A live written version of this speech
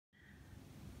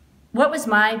What was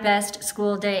my best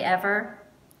school day ever?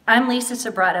 I'm Lisa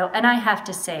Sobrato, and I have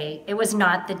to say, it was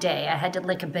not the day I had to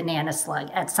lick a banana slug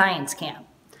at science camp.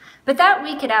 But that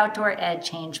week at Outdoor Ed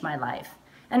changed my life.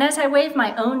 And as I waved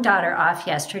my own daughter off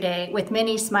yesterday with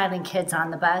many smiling kids on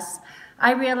the bus,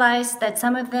 I realized that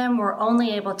some of them were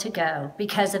only able to go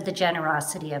because of the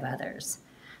generosity of others.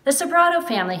 The Sobrato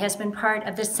family has been part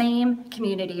of the same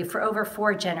community for over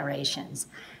 4 generations,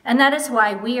 and that is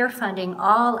why we are funding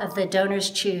all of the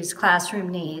DonorsChoose classroom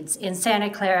needs in Santa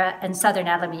Clara and southern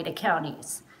Alameda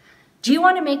counties. Do you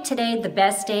want to make today the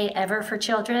best day ever for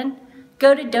children?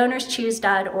 Go to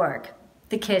DonorsChoose.org.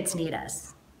 The kids need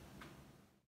us.